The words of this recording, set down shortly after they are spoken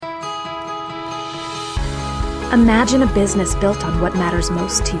Imagine a business built on what matters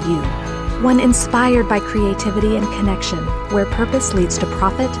most to you. One inspired by creativity and connection, where purpose leads to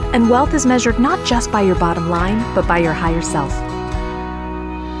profit and wealth is measured not just by your bottom line, but by your higher self.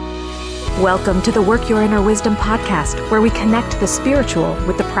 Welcome to the Work Your Inner Wisdom podcast, where we connect the spiritual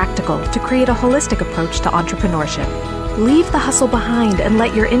with the practical to create a holistic approach to entrepreneurship. Leave the hustle behind and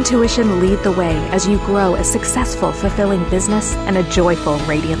let your intuition lead the way as you grow a successful, fulfilling business and a joyful,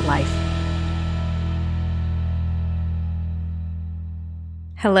 radiant life.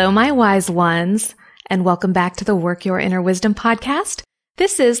 Hello, my wise ones, and welcome back to the Work Your Inner Wisdom podcast.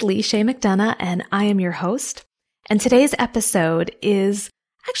 This is Lee Shea McDonough, and I am your host. And today's episode is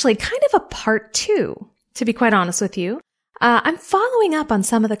actually kind of a part 2, to be quite honest with you. I'm following up on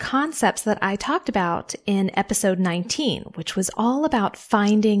some of the concepts that I talked about in episode 19, which was all about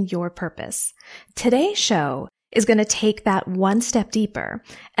finding your purpose. Today's show is going to take that one step deeper,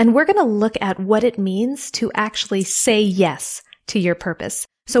 and we're going to look at what it means to actually say yes to your purpose.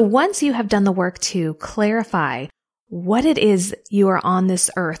 So once you have done the work to clarify what it is you are on this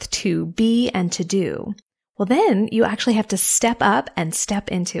earth to be and to do, well, then you actually have to step up and step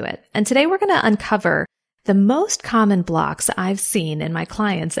into it. And today we're going to uncover the most common blocks I've seen in my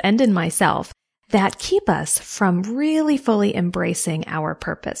clients and in myself that keep us from really fully embracing our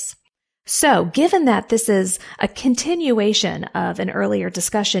purpose. So given that this is a continuation of an earlier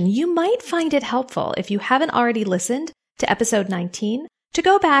discussion, you might find it helpful, if you haven't already listened to episode 19, to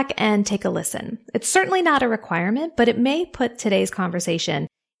go back and take a listen. It's certainly not a requirement, but it may put today's conversation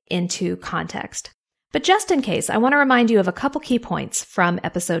into context. But just in case, I want to remind you of a couple key points from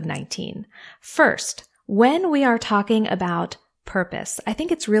episode 19. First, when we are talking about purpose, I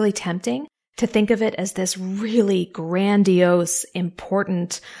think it's really tempting to think of it as this really grandiose,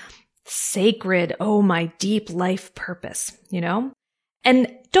 important, sacred, oh, my deep life purpose,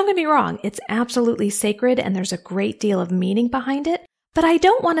 And don't get me wrong, it's absolutely sacred and there's a great deal of meaning behind it, but I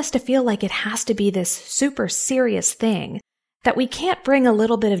don't want us to feel like it has to be this super serious thing, that we can't bring a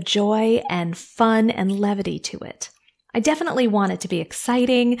little bit of joy and fun and levity to it. I definitely want it to be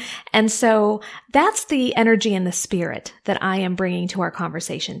exciting, and so that's the energy and the spirit that I am bringing to our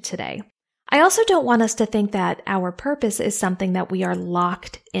conversation today. I also don't want us to think that our purpose is something that we are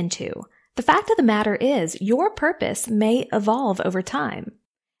locked into. The fact of the matter is, your purpose may evolve over time.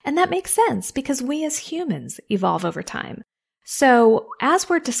 And that makes sense because we as humans evolve over time. So as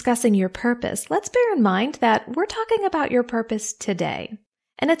we're discussing your purpose, let's bear in mind that we're talking about your purpose today.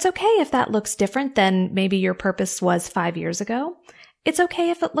 And it's okay if that looks different than maybe your purpose was 5 years ago. It's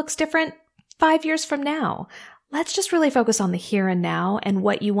okay if it looks different 5 years from now. Let's just really focus on the here and now and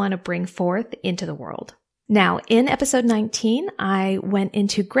what you want to bring forth into the world. Now, in episode 19, I went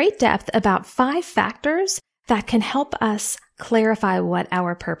into great depth about 5 factors that can help us clarify what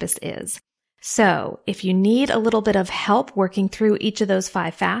our purpose is. So if you need a little bit of help working through each of those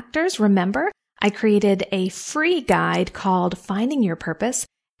 5 factors, remember, I created a free guide called Finding Your Purpose,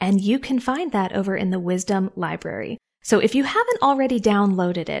 and you can find that over in the Wisdom Library. So if you haven't already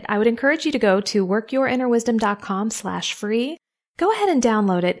downloaded it, I would encourage you to go to workyourinnerwisdom.com/free. Go ahead and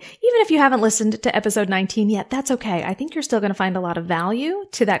download it. Even if you haven't listened to episode 19 yet, that's okay. I think you're still going to find a lot of value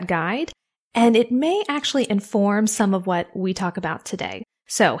to that guide, and it may actually inform some of what we talk about today.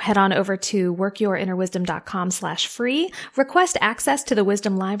 So head on over to workyourinnerwisdom.com/free, request access to the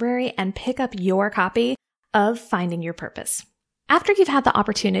Wisdom Library, and pick up your copy of Finding Your Purpose. After you've had the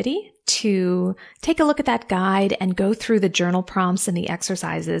opportunity to take a look at that guide and go through the journal prompts and the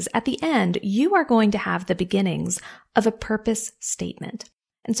exercises, at the end, you are going to have the beginnings of a purpose statement.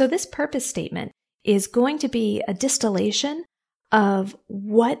 And so this purpose statement is going to be a distillation of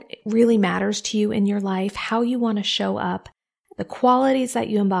what really matters to you in your life, how you want to show up, the qualities that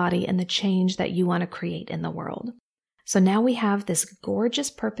you embody, and the change that you want to create in the world. So now we have this gorgeous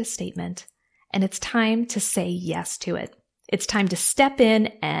purpose statement, and it's time to say yes to it. It's time to step in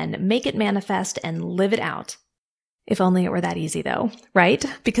and make it manifest and live it out. If only it were that easy though, right?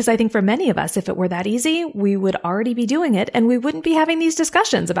 Because I think for many of us, if it were that easy, we would already be doing it and we wouldn't be having these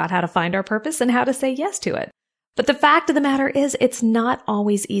discussions about how to find our purpose and how to say yes to it. But the fact of the matter is, it's not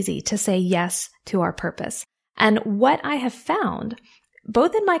always easy to say yes to our purpose. And what I have found,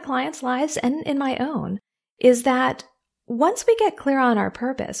 both in my clients' lives and in my own, is that once we get clear on our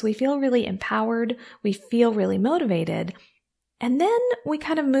purpose, we feel really empowered, we feel really motivated, and then we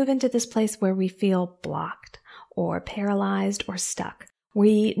kind of move into this place where we feel blocked or paralyzed or stuck.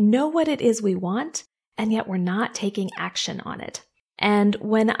 We know what it is we want, and yet we're not taking action on it. And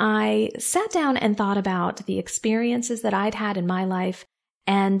when I sat down and thought about the experiences that I'd had in my life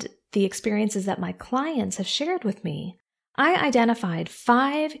and the experiences that my clients have shared with me, I identified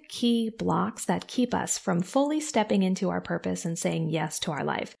 5 key blocks that keep us from fully stepping into our purpose and saying yes to our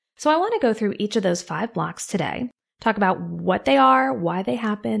life. So I want to go through each of those 5 blocks today, talk about what they are, why they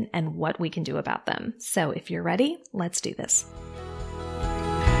happen, and what we can do about them. So if you're ready, let's do this.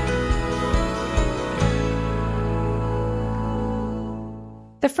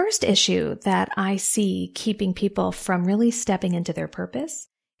 The first issue that I see keeping people from really stepping into their purpose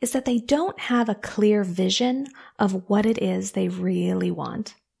is that they don't have a clear vision of what it is they really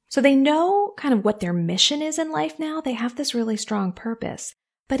want. So they know kind of what their mission is in life now. They have this really strong purpose,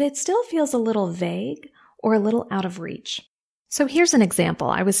 but it still feels a little vague or a little out of reach. So here's an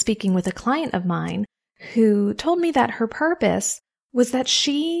example. I was speaking with a client of mine who told me that her purpose was that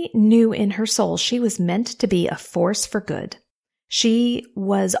she knew in her soul she was meant to be a force for good. She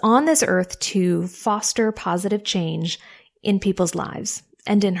was on this earth to foster positive change in people's lives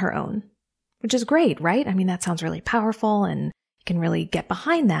and in her own, which is great, right? I mean, that sounds really powerful and you can really get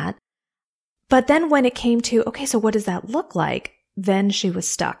behind that. But then when it came to, okay, so what does that look like? Then she was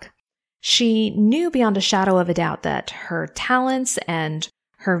stuck. She knew beyond a shadow of a doubt that her talents and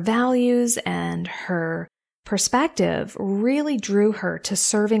her values and her perspective really drew her to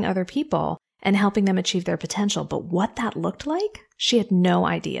serving other people and helping them achieve their potential. But what that looked like, she had no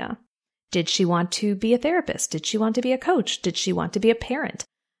idea. Did she want to be a therapist? Did she want to be a coach? Did she want to be a parent?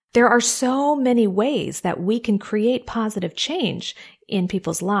 There are so many ways that we can create positive change in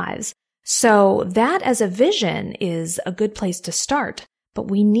people's lives. So that as a vision is a good place to start, but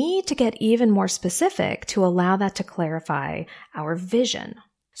we need to get even more specific to allow that to clarify our vision.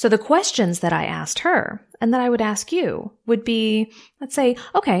 So the questions that I asked her and that I would ask you would be, let's say,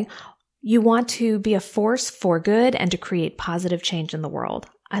 okay, you want to be a force for good and to create positive change in the world.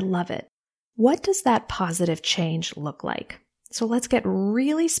 I love it. What does that positive change look like? So let's get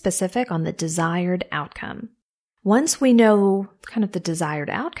really specific on the desired outcome. Once we know kind of the desired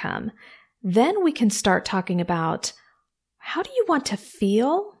outcome, then we can start talking about how do you want to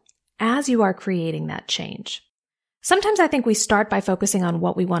feel as you are creating that change? Sometimes I think we start by focusing on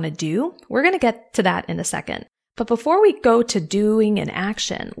what we want to do. We're going to get to that in a second. But before we go to doing and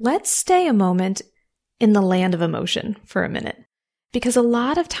action, let's stay a moment in the land of emotion for a minute. Because a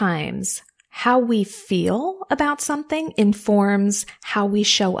lot of times, how we feel about something informs how we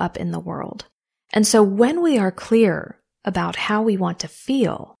show up in the world. And so when we are clear about how we want to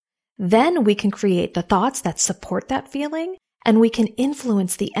feel, then we can create the thoughts that support that feeling, and we can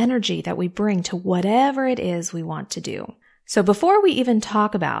influence the energy that we bring to whatever it is we want to do. So before we even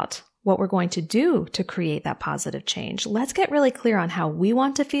talk about what we're going to do to create that positive change, let's get really clear on how we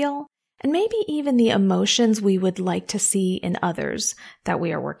want to feel and maybe even the emotions we would like to see in others that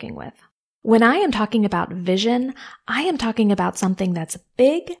we are working with. When I am talking about vision, I am talking about something that's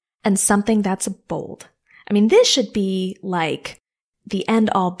big and something that's bold. I mean, this should be like the end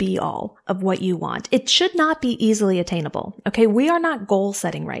all be all of what you want. It should not be easily attainable. Okay. We are not goal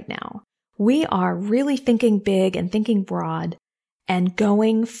setting right now. We are really thinking big and thinking broad and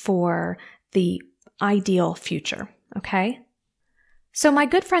going for the ideal future. Okay. So my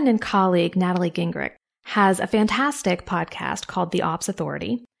good friend and colleague, Natalie Gingrich, has a fantastic podcast called The Ops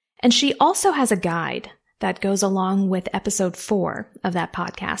Authority. And she also has a guide that goes along with episode 4 of that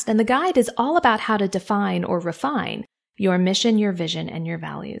podcast. And the guide is all about how to define or refine your mission, your vision, and your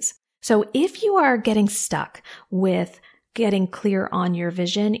values. So if you are getting stuck with getting clear on your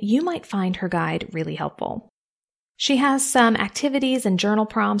vision, you might find her guide really helpful. She has some activities and journal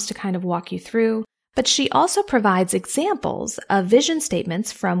prompts to kind of walk you through, but she also provides examples of vision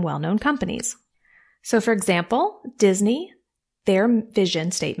statements from well-known companies. So for example, Disney, their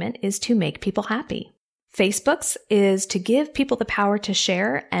vision statement is to make people happy. Facebook's is to give people the power to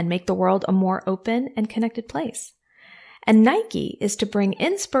share and make the world a more open and connected place. And Nike is to bring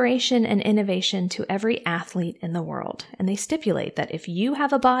inspiration and innovation to every athlete in the world. And they stipulate that if you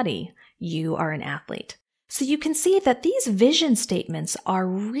have a body, you are an athlete. So you can see that these vision statements are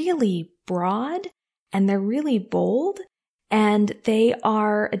really broad and they're really bold, and they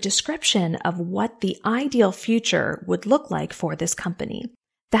are a description of what the ideal future would look like for this company.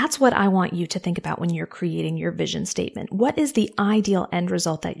 That's what I want you to think about when you're creating your vision statement. What is the ideal end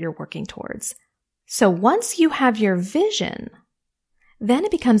result that you're working towards? So once you have your vision, then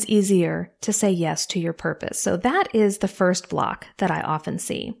it becomes easier to say yes to your purpose. So that is the first block that I often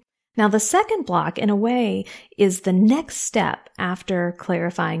see. Now, the second block, in a way, is the next step after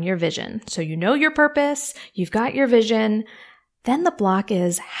clarifying your vision. So you know your purpose, you've got your vision. Then the block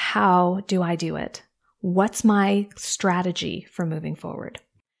is, how do I do it? What's my strategy for moving forward?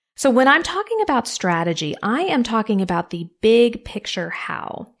 So when I'm talking about strategy, I am talking about the big picture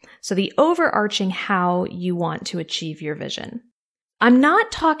how. So the overarching how you want to achieve your vision. I'm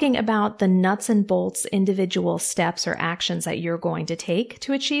not talking about the nuts and bolts individual steps or actions that you're going to take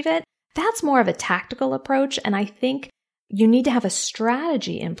to achieve it. That's more of a tactical approach, and I think you need to have a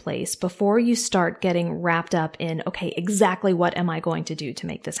strategy in place before you start getting wrapped up in, okay, exactly what am I going to do to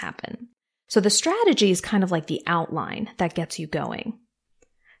make this happen? So the strategy is kind of like the outline that gets you going.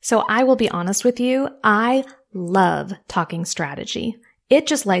 So I will be honest with you, I love talking strategy. It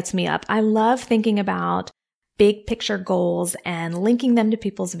just lights me up. I love thinking about big picture goals and linking them to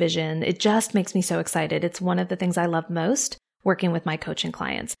people's vision. It just makes me so excited. It's one of the things I love most working with my coaching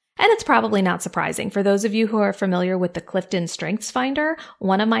clients. And it's probably not surprising. For those of you who are familiar with the Clifton Strengths Finder,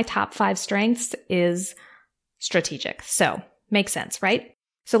 one of my top 5 strengths is strategic. So makes sense, right?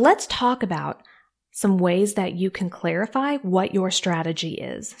 So let's talk about some ways that you can clarify what your strategy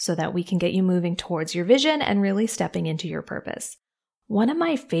is so that we can get you moving towards your vision and really stepping into your purpose. One of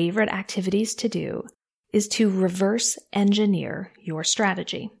my favorite activities to do is to reverse engineer your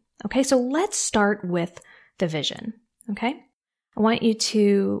strategy. Okay, so let's start with the vision. Okay, I want you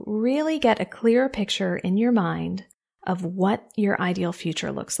to really get a clear picture in your mind of what your ideal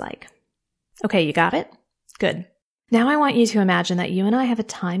future looks like. Okay, you got it? Good. Now I want you to imagine that you and I have a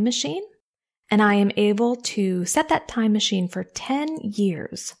time machine, and I am able to set that time machine for 10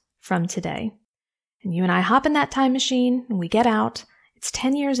 years from today. And you and I hop in that time machine and we get out. It's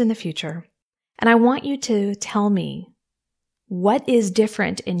 10 years in the future. And I want you to tell me what is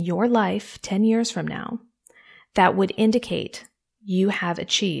different in your life 10 years from now that would indicate you have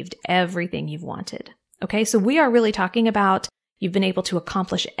achieved everything you've wanted. Okay, so we are really talking about you've been able to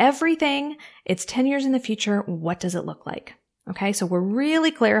accomplish everything. It's 10 years in the future. What does it look like? Okay, so we're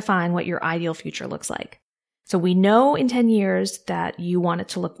really clarifying what your ideal future looks like. So we know in 10 years that you want it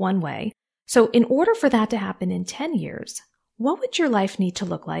to look one way. So in order for that to happen in 10 years, what would your life need to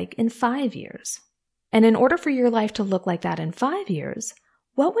look like in 5 years? And in order for your life to look like that in 5 years,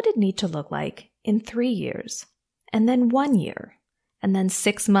 what would it need to look like in 3 years? And then 1 year, and then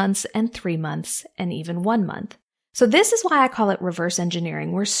 6 months and 3 months, and even 1 month. So this is why I call it reverse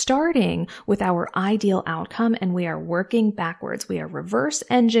engineering. We're starting with our ideal outcome and we are working backwards. We are reverse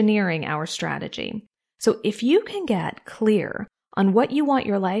engineering our strategy. So if you can get clear on what you want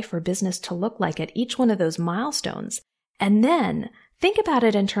your life or business to look like at each one of those milestones, and then think about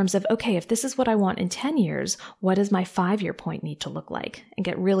it in terms of, okay, if this is what I want in 10 years, what does my 5-year point need to look like? And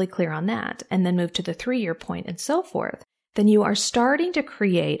get really clear on that, and then move to the 3-year point and so forth. Then you are starting to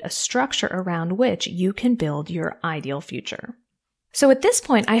create a structure around which you can build your ideal future. So at this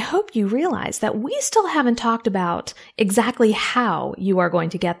point, I hope you realize that we still haven't talked about exactly how you are going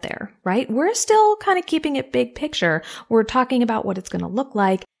to get there, right? We're still kind of keeping it big picture. We're talking about what it's going to look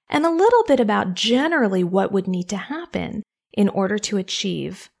like and a little bit about generally what would need to happen in order to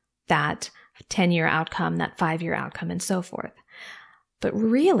achieve that 10-year outcome, that 5-year outcome, and so forth. But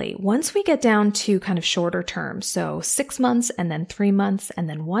really, once we get down to kind of shorter terms, so 6 months and then 3 months and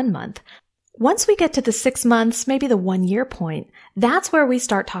then 1 month, once we get to the 6 months, maybe the 1 year point, that's where we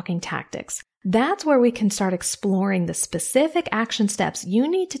start talking tactics. That's where we can start exploring the specific action steps you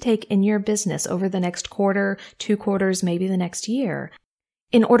need to take in your business over the next quarter, 2 quarters, maybe the next year,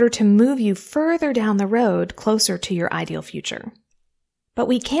 in order to move you further down the road closer to your ideal future. But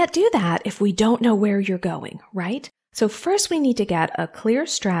we can't do that if we don't know where you're going, right? So first we need to get a clear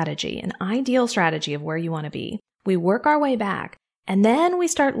strategy, an ideal strategy of where you want to be. We work our way back, and then we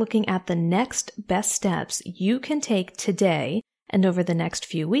start looking at the next best steps you can take today and over the next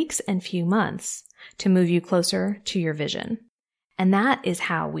few weeks and few months to move you closer to your vision. And that is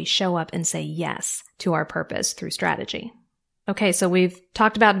how we show up and say yes to our purpose through strategy. Okay, so we've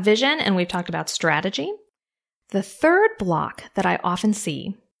talked about vision and we've talked about strategy. The third block that I often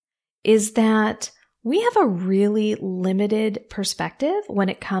see is that we have a really limited perspective when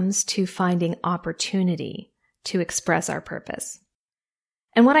it comes to finding opportunity to express our purpose.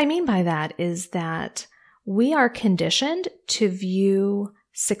 And what I mean by that is that we are conditioned to view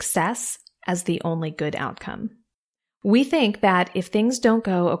success as the only good outcome. We think that if things don't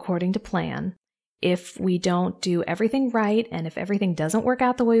go according to plan, if we don't do everything right, and if everything doesn't work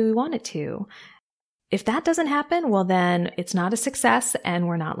out the way we want it to, if that doesn't happen, well then it's not a success and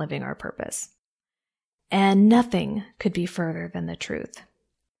we're not living our purpose. And nothing could be further than the truth.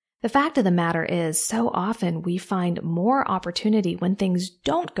 The fact of the matter is, so often we find more opportunity when things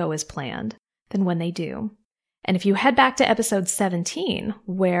don't go as planned than when they do. And if you head back to episode 17,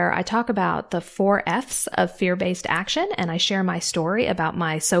 where I talk about the 4 F's of fear-based action, and I share my story about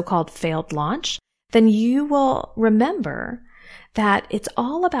my so-called failed launch, then you will remember that it's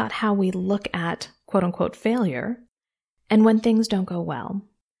all about how we look at quote unquote failure and when things don't go well.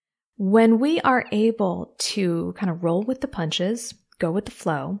 When we are able to kind of roll with the punches, go with the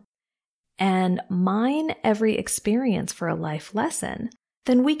flow, and mine every experience for a life lesson,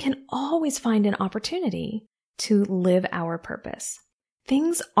 then we can always find an opportunity to live our purpose.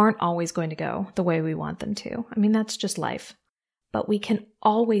 Things aren't always going to go the way we want them to. I mean, that's just life. But we can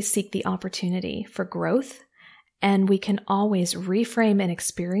always seek the opportunity for growth, and we can always reframe an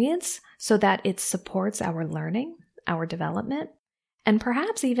experience so that it supports our learning, our development, and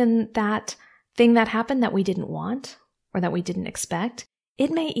perhaps even that thing that happened that we didn't want or that we didn't expect.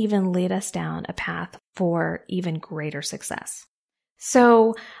 It may even lead us down a path for even greater success.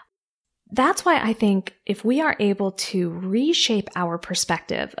 So that's why I think if we are able to reshape our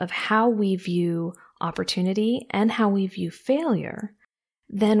perspective of how we view opportunity and how we view failure,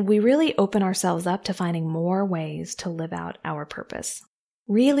 then we really open ourselves up to finding more ways to live out our purpose.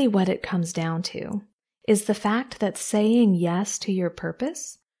 Really what it comes down to is the fact that saying yes to your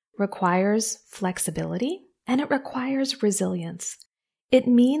purpose requires flexibility and it requires resilience. It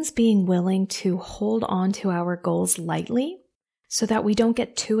means being willing to hold on to our goals lightly so that we don't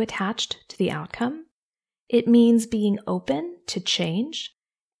get too attached to the outcome. It means being open to change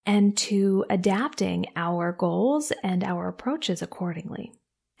and to adapting our goals and our approaches accordingly.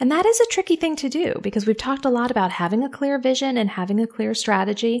 And that is a tricky thing to do because we've talked a lot about having a clear vision and having a clear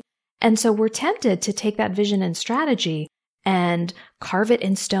strategy. And so we're tempted to take that vision and strategy and carve it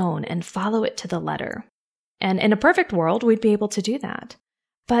in stone and follow it to the letter. And in a perfect world, we'd be able to do that.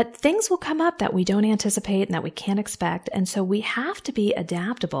 But things will come up that we don't anticipate and that we can't expect. And so we have to be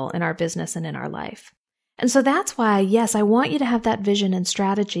adaptable in our business and in our life. And so that's why, yes, I want you to have that vision and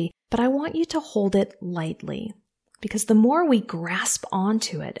strategy, but I want you to hold it lightly. Because the more we grasp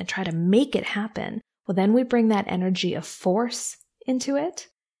onto it and try to make it happen, well, then we bring that energy of force into it.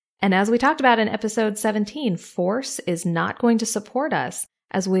 And as we talked about in episode 17, force is not going to support us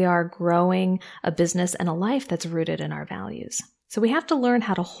as we are growing a business and a life that's rooted in our values. So we have to learn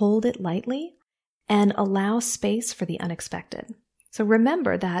how to hold it lightly and allow space for the unexpected. So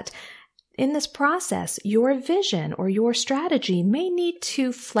remember that in this process, your vision or your strategy may need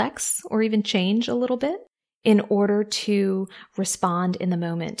to flex or even change a little bit in order to respond in the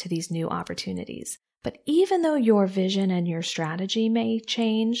moment to these new opportunities. But even though your vision and your strategy may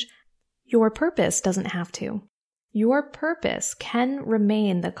change, your purpose doesn't have to. Your purpose can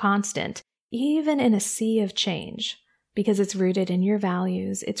remain the constant, even in a sea of change, because it's rooted in your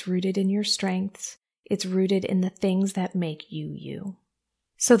values, it's rooted in your strengths, it's rooted in the things that make you you.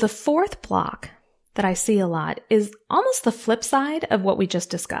 So the fourth block that I see a lot is almost the flip side of what we just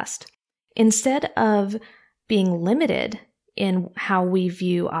discussed. Instead of being limited in how we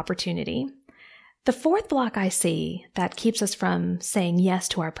view opportunity, the fourth block I see that keeps us from saying yes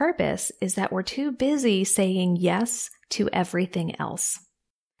to our purpose is that we're too busy saying yes to everything else.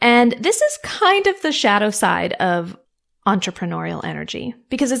 And this is kind of the shadow side of entrepreneurial energy,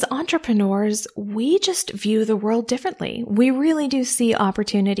 because as entrepreneurs, we just view the world differently. We really do see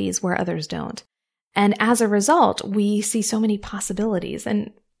opportunities where others don't. And as a result, we see so many possibilities,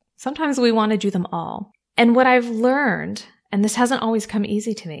 and sometimes we want to do them all. And what I've learned, and this hasn't always come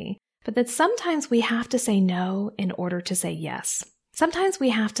easy to me, but that sometimes we have to say no in order to say yes. Sometimes we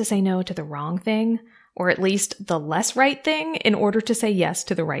have to say no to the wrong thing, or at least the less right thing, in order to say yes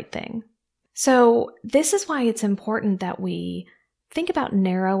to the right thing. So this is why it's important that we think about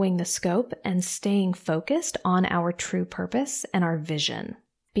narrowing the scope and staying focused on our true purpose and our vision.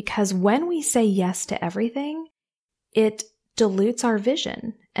 Because when we say yes to everything, it dilutes our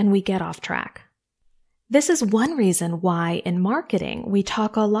vision and we get off track. This is one reason why in marketing, we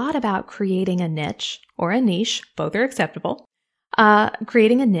talk a lot about creating a niche or a niche, both are acceptable,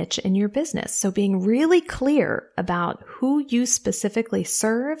 creating a niche in your business. So being really clear about who you specifically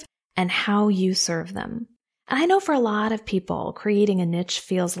serve and how you serve them. And I know for a lot of people, creating a niche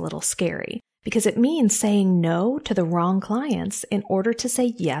feels a little scary because it means saying no to the wrong clients in order to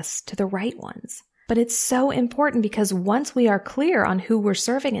say yes to the right ones. But it's so important because once we are clear on who we're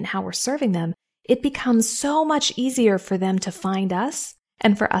serving and how we're serving them, it becomes so much easier for them to find us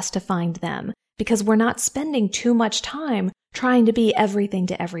and for us to find them because we're not spending too much time trying to be everything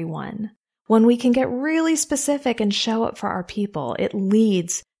to everyone. When we can get really specific and show up for our people, it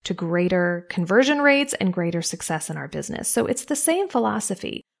leads to greater conversion rates and greater success in our business. So it's the same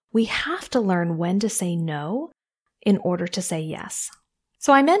philosophy. We have to learn when to say no in order to say yes.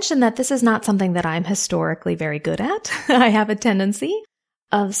 So I mentioned that this is not something that I'm historically very good at. I have a tendency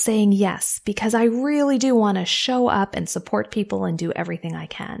of saying yes because I really do want to show up and support people and do everything I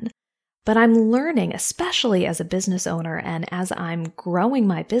can. But I'm learning, especially as a business owner and as I'm growing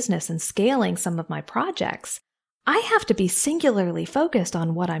my business and scaling some of my projects, I have to be singularly focused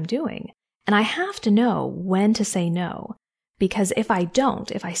on what I'm doing. And I have to know when to say no. Because if I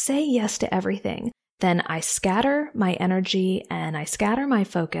don't, if I say yes to everything, then I scatter my energy and I scatter my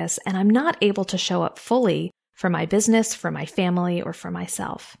focus, and I'm not able to show up fully for my business, for my family, or for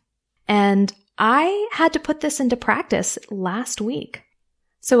myself. And I had to put this into practice last week.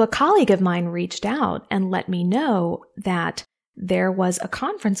 So a colleague of mine reached out and let me know that there was a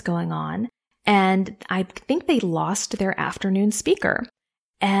conference going on, and I think they lost their afternoon speaker.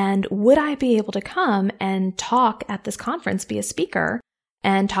 And would I be able to come and talk at this conference, be a speaker,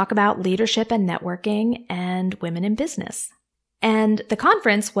 and talk about leadership and networking and women in business? And the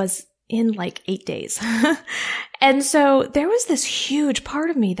conference was in like 8 days. And so there was this huge part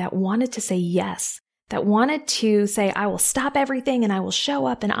of me that wanted to say yes, that wanted to say, I will stop everything and I will show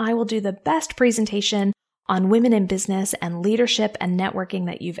up and I will do the best presentation on women in business and leadership and networking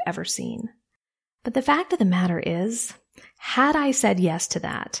that you've ever seen. But the fact of the matter is, had I said yes to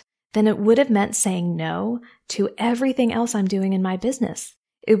that, then it would have meant saying no to everything else I'm doing in my business.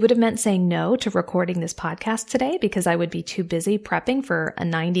 It would have meant saying no to recording this podcast today because I would be too busy prepping for a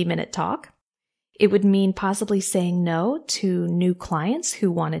 90-minute talk. It would mean possibly saying no to new clients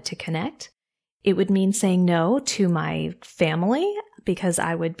who wanted to connect. It would mean saying no to my family because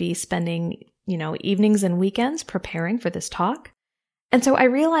I would be spending, evenings and weekends preparing for this talk. And so I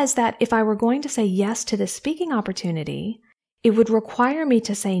realized that if I were going to say yes to this speaking opportunity, it would require me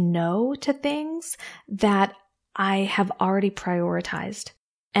to say no to things that I have already prioritized.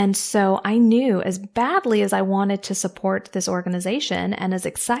 And so I knew, as badly as I wanted to support this organization and as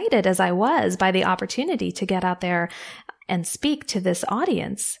excited as I was by the opportunity to get out there and speak to this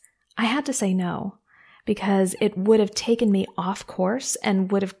audience, I had to say no, because it would have taken me off course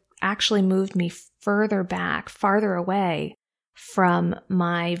and would have actually moved me further back, farther away from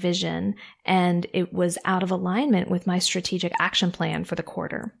my vision, and it was out of alignment with my strategic action plan for the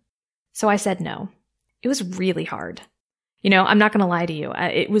quarter. So I said no. It was really hard. I'm not going to lie to you.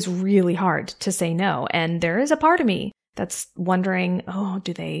 It was really hard to say no. And there is a part of me that's wondering,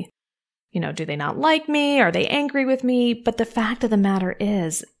 do they not like me? Are they angry with me? But the fact of the matter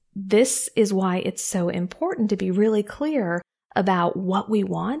is, this is why it's so important to be really clear about what we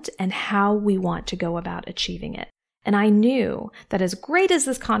want and how we want to go about achieving it. And I knew that as great as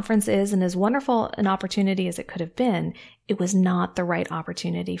this conference is and as wonderful an opportunity as it could have been, it was not the right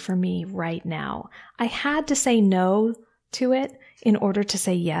opportunity for me right now. I had to say no to it in order to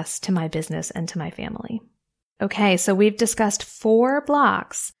say yes to my business and to my family. Okay, so we've discussed 4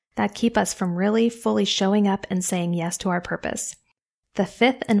 blocks that keep us from really fully showing up and saying yes to our purpose. The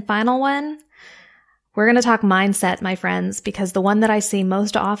 5th and final one, we're going to talk mindset, my friends, because the one that I see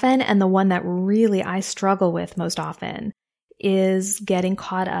most often and the one that really I struggle with most often is getting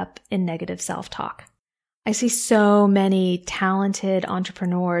caught up in negative self-talk. I see so many talented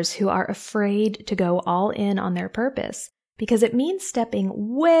entrepreneurs who are afraid to go all in on their purpose because it means stepping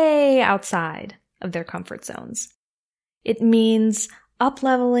way outside of their comfort zones. It means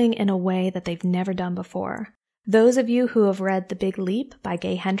up-leveling in a way that they've never done before. Those of you who have read The Big Leap by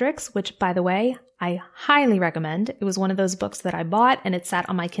Gay Hendricks, which, by the way, I highly recommend. It was one of those books that I bought and it sat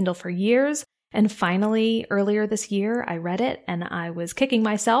on my Kindle for years. And finally, earlier this year, I read it and I was kicking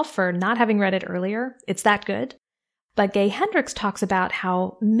myself for not having read it earlier. It's that good. But Gay Hendricks talks about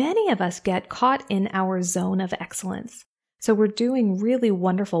how many of us get caught in our zone of excellence. So we're doing really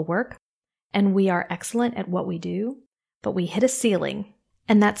wonderful work and we are excellent at what we do, but we hit a ceiling.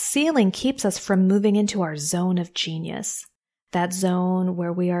 And that ceiling keeps us from moving into our zone of genius. That zone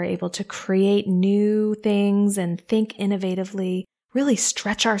where we are able to create new things and think innovatively, really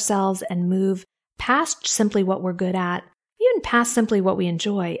stretch ourselves and move past simply what we're good at, even past simply what we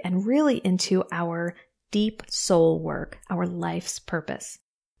enjoy, and really into our deep soul work, our life's purpose.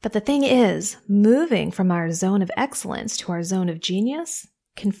 But the thing is, moving from our zone of excellence to our zone of genius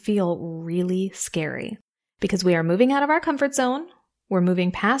can feel really scary because we are moving out of our comfort zone, we're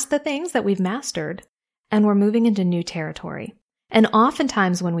moving past the things that we've mastered, and we're moving into new territory. And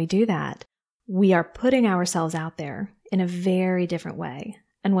oftentimes when we do that, we are putting ourselves out there in a very different way.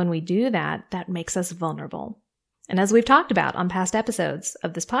 And when we do that, that makes us vulnerable. And as we've talked about on past episodes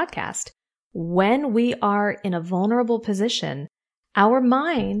of this podcast, when we are in a vulnerable position, our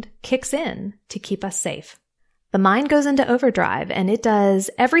mind kicks in to keep us safe. The mind goes into overdrive and it does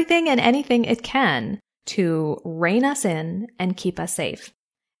everything and anything it can to rein us in and keep us safe.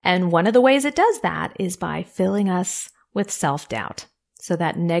 And one of the ways it does that is by filling us with self-doubt. So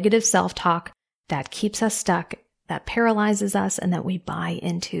that negative self-talk that keeps us stuck, that paralyzes us and that we buy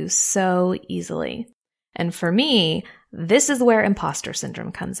into so easily. And for me, this is where imposter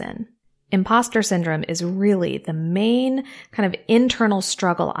syndrome comes in. Imposter syndrome is really the main kind of internal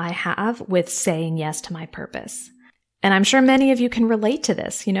struggle I have with saying yes to my purpose. And I'm sure many of you can relate to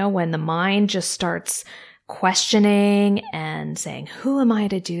this, when the mind just starts questioning and saying, who am I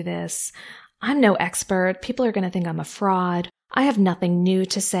to do this? I'm no expert. People are going to think I'm a fraud. I have nothing new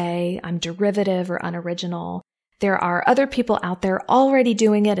to say. I'm derivative or unoriginal. There are other people out there already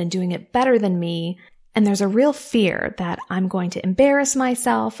doing it and doing it better than me. And there's a real fear that I'm going to embarrass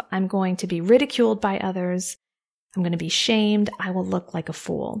myself. I'm going to be ridiculed by others. I'm going to be shamed. I will look like a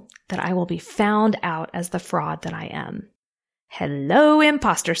fool, that I will be found out as the fraud that I am. Hello,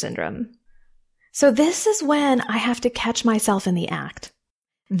 imposter syndrome. So this is when I have to catch myself in the act.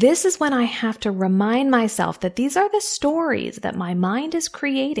 This is when I have to remind myself that these are the stories that my mind is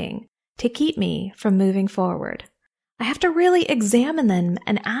creating to keep me from moving forward. I have to really examine them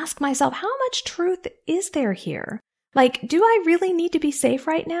and ask myself, how much truth is there here? Like, do I really need to be safe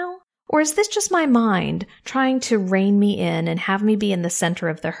right now? Or is this just my mind trying to rein me in and have me be in the center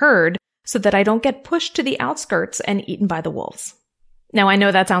of the herd so that I don't get pushed to the outskirts and eaten by the wolves? Now, I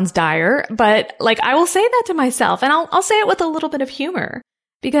know that sounds dire, but I will say that to myself, and I'll say it with a little bit of humor,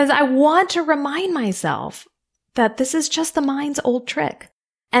 because I want to remind myself that this is just the mind's old trick.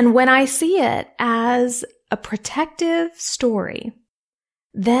 And when I see it as a protective story,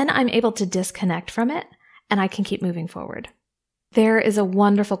 then I'm able to disconnect from it and I can keep moving forward. There is a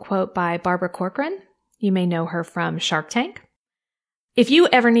wonderful quote by Barbara Corcoran. You may know her from Shark Tank. If you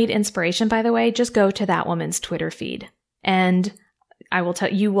ever need inspiration, by the way, just go to that woman's Twitter feed and I will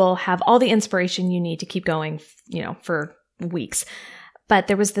tell you will have all the inspiration you need to keep going, for weeks. But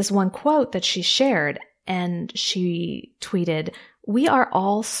there was this one quote that she shared and she tweeted, "We are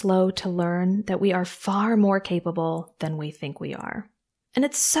all slow to learn that we are far more capable than we think we are." And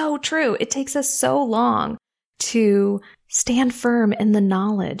it's so true. It takes us so long to stand firm in the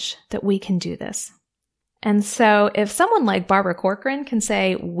knowledge that we can do this. And so if someone like Barbara Corcoran can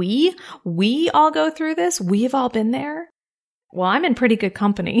say, we all go through this, we've all been there, well, I'm in pretty good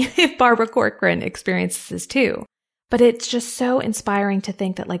company if Barbara Corcoran experiences this too. But it's just so inspiring to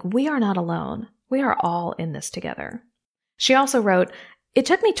think that we are not alone. We are all in this together. She also wrote, "It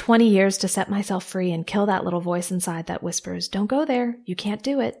took me 20 years to set myself free and kill that little voice inside that whispers, 'Don't go there. You can't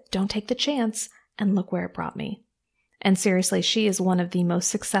do it. Don't take the chance.' And look where it brought me." And seriously, she is one of the most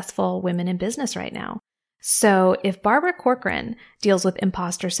successful women in business right now. So if Barbara Corcoran deals with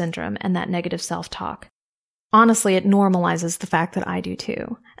imposter syndrome and that negative self-talk, honestly, it normalizes the fact that I do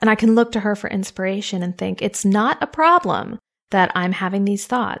too. And I can look to her for inspiration and think it's not a problem that I'm having these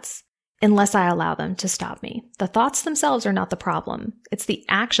thoughts unless I allow them to stop me. The thoughts themselves are not the problem. It's the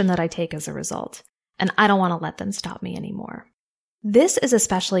action that I take as a result. And I don't want to let them stop me anymore. This is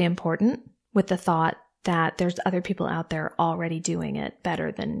especially important with the thought that there's other people out there already doing it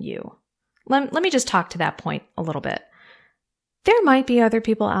better than you. Let me just talk to that point a little bit. There might be other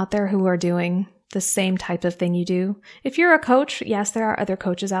people out there who are doing the same type of thing you do. If you're a coach, yes, there are other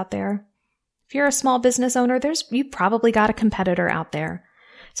coaches out there. If you're a small business owner, you probably got a competitor out there.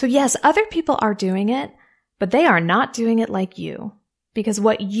 So yes, other people are doing it, but they are not doing it like you, because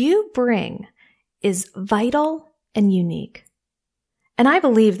what you bring is vital and unique. And I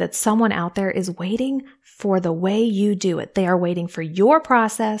believe that someone out there is waiting for the way you do it. They are waiting for your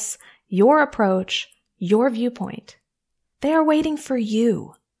process, your approach, your viewpoint. They are waiting for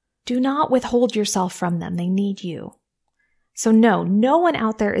you. Do not withhold yourself from them. They need you. So no one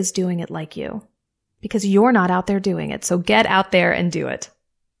out there is doing it like you, because you're not out there doing it. So get out there and do it.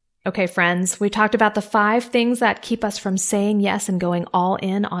 Okay, friends, we talked about the 5 things that keep us from saying yes and going all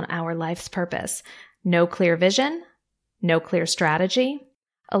in on our life's purpose. No clear vision, no clear strategy,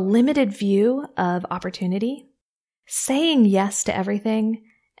 a limited view of opportunity, saying yes to everything,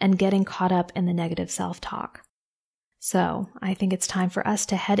 and getting caught up in the negative self-talk. So I think it's time for us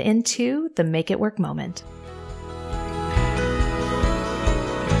to head into the Make It Work moment.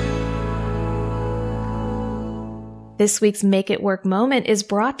 This week's Make It Work moment is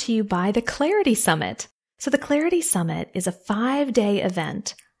brought to you by the Clarity Summit. So the Clarity Summit is a 5-day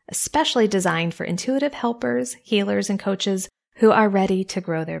event, especially designed for intuitive helpers, healers, and coaches who are ready to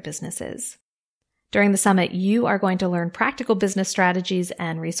grow their businesses. During the summit, you are going to learn practical business strategies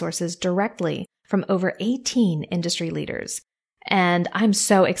and resources directly from over 18 industry leaders. And I'm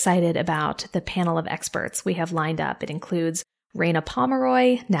so excited about the panel of experts we have lined up. It includes Raina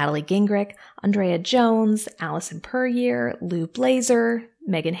Pomeroy, Natalie Gingrich, Andrea Jones, Allison Puryear, Lou Blazer,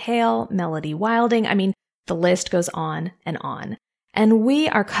 Megan Hale, Melody Wilding. I mean, the list goes on. And we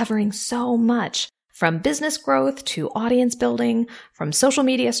are covering so much From business growth to audience building, from social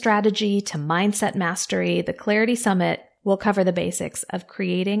media strategy to mindset mastery, the Clarity Summit will cover the basics of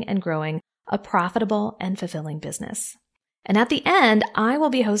creating and growing a profitable and fulfilling business. And at the end, I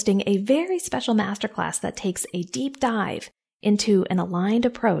will be hosting a very special masterclass that takes a deep dive into an aligned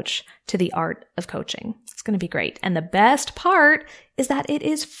approach to the art of coaching. It's going to be great. And the best part is that it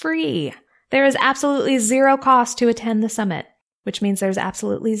is free. There is absolutely zero cost to attend the summit, which means there's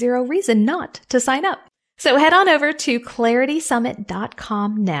absolutely zero reason not to sign up. So head on over to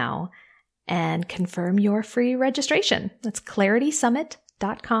claritysummit.com now and confirm your free registration. That's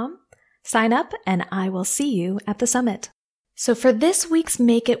claritysummit.com. Sign up and I will see you at the summit. So for this week's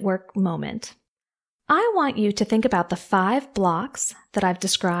Make It Work moment, I want you to think about the 5 blocks that I've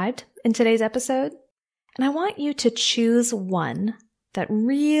described in today's episode, and I want you to choose one that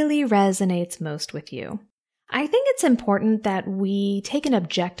really resonates most with you. I think it's important that we take an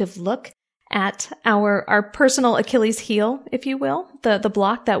objective look at our personal Achilles heel, if you will, the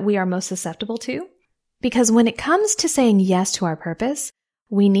block that we are most susceptible to. Because when it comes to saying yes to our purpose,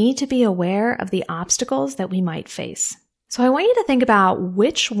 we need to be aware of the obstacles that we might face. So I want you to think about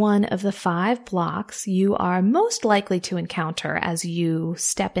which one of the 5 blocks you are most likely to encounter as you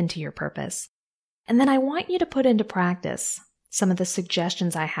step into your purpose. And then I want you to put into practice some of the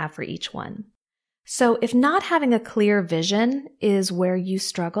suggestions I have for each one. So if not having a clear vision is where you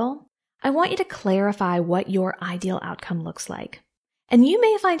struggle, I want you to clarify what your ideal outcome looks like. And you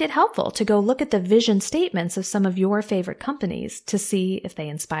may find it helpful to go look at the vision statements of some of your favorite companies to see if they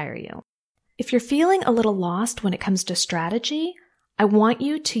inspire you. If you're feeling a little lost when it comes to strategy, I want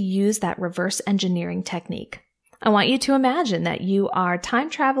you to use that reverse engineering technique. I want you to imagine that you are time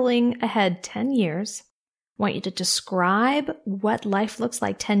traveling ahead 10 years. I want you to describe what life looks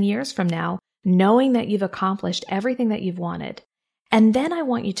like 10 years from now, knowing that you've accomplished everything that you've wanted. And then I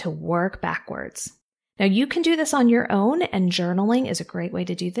want you to work backwards. Now you can do this on your own, and journaling is a great way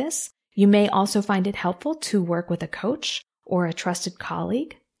to do this. You may also find it helpful to work with a coach or a trusted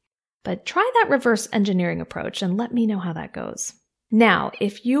colleague. But try that reverse engineering approach and let me know how that goes. Now,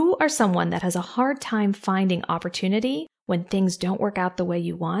 if you are someone that has a hard time finding opportunity when things don't work out the way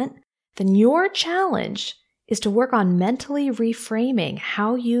you want, then your challenge is to work on mentally reframing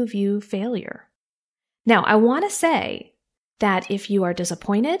how you view failure. Now, I want to say that if you are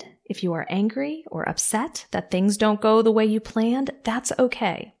disappointed, if you are angry or upset that things don't go the way you planned, that's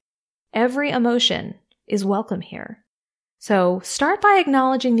okay. Every emotion is welcome here. So start by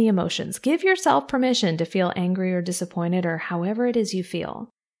acknowledging the emotions. Give yourself permission to feel angry or disappointed or however it is you feel.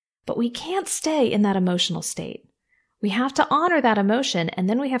 But we can't stay in that emotional state. We have to honor that emotion, and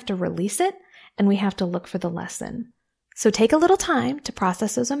then we have to release it, and we have to look for the lesson. So take a little time to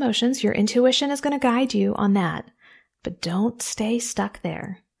process those emotions. Your intuition is going to guide you on that. But don't stay stuck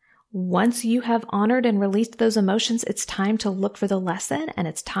there. Once you have honored and released those emotions, it's time to look for the lesson, and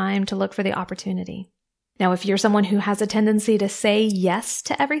it's time to look for the opportunity. Now, if you're someone who has a tendency to say yes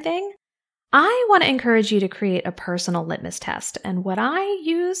to everything, I want to encourage you to create a personal litmus test. And what I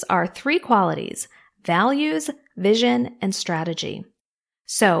use are 3 qualities: values, vision, and strategy.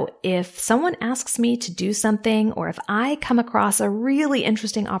 So if someone asks me to do something, or if I come across a really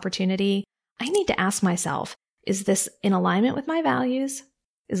interesting opportunity, I need to ask myself, is this in alignment with my values?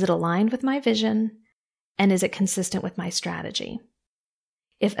 Is it aligned with my vision? And is it consistent with my strategy?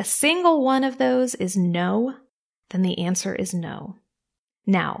 If a single one of those is no, then the answer is no.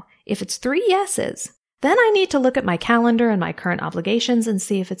 Now, if it's 3 yeses, then I need to look at my calendar and my current obligations and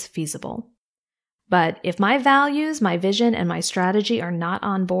see if it's feasible. But if my values, my vision, and my strategy are not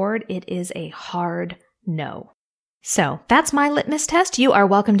on board, it is a hard no. So that's my litmus test. You are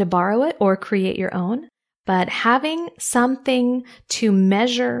welcome to borrow it or create your own. But having something to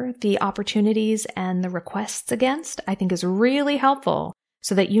measure the opportunities and the requests against, I think is really helpful,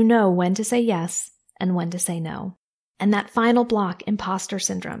 so that you know when to say yes and when to say no. And that final block, imposter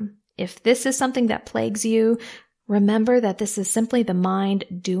syndrome. If this is something that plagues you, remember that this is simply the mind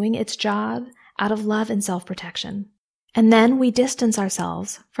doing its job out of love and self-protection. And then we distance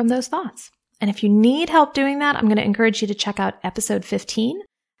ourselves from those thoughts. And if you need help doing that, I'm going to encourage you to check out episode 15.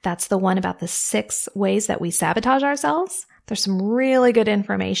 That's the one about the 6 ways that we sabotage ourselves. There's some really good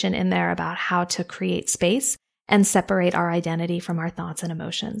information in there about how to create space and separate our identity from our thoughts and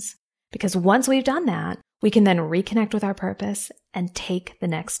emotions. Because once we've done that, we can then reconnect with our purpose and take the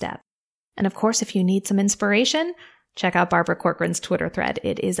next step. And of course, if you need some inspiration, check out Barbara Corcoran's Twitter thread.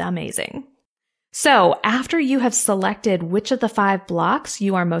 It is amazing. So after you have selected which of the 5 blocks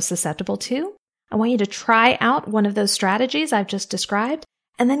you are most susceptible to, I want you to try out one of those strategies I've just described,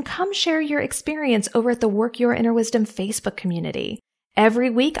 and then come share your experience over at the Work Your Inner Wisdom Facebook community. Every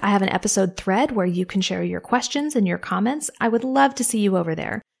week, I have an episode thread where you can share your questions and your comments. I would love to see you over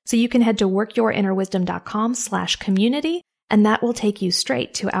there. So you can head to workyourinnerwisdom.com/community, and that will take you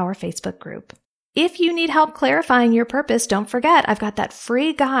straight to our Facebook group. If you need help clarifying your purpose, don't forget, I've got that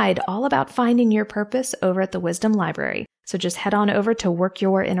free guide all about finding your purpose over at the Wisdom Library. So just head on over to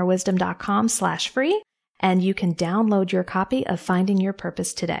workyourinnerwisdom.com/free, and you can download your copy of Finding Your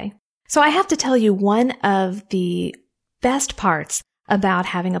Purpose today. So I have to tell you, one of the best parts about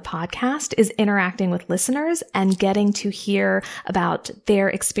having a podcast is interacting with listeners and getting to hear about their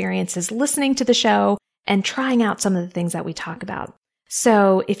experiences listening to the show and trying out some of the things that we talk about.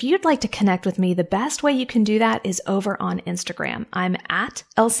 So if you'd like to connect with me, the best way you can do that is over on Instagram. I'm at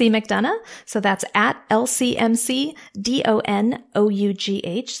LC McDonough. So that's at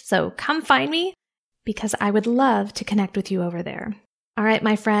LCMCDONOUGH. So come find me because I would love to connect with you over there. All right,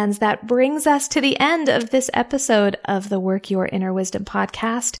 my friends, that brings us to the end of this episode of the Work Your Inner Wisdom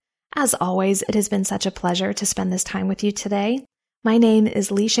podcast. As always, it has been such a pleasure to spend this time with you today. My name is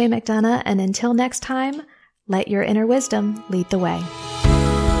Leisha McDonough, and until next time, let your inner wisdom lead the way.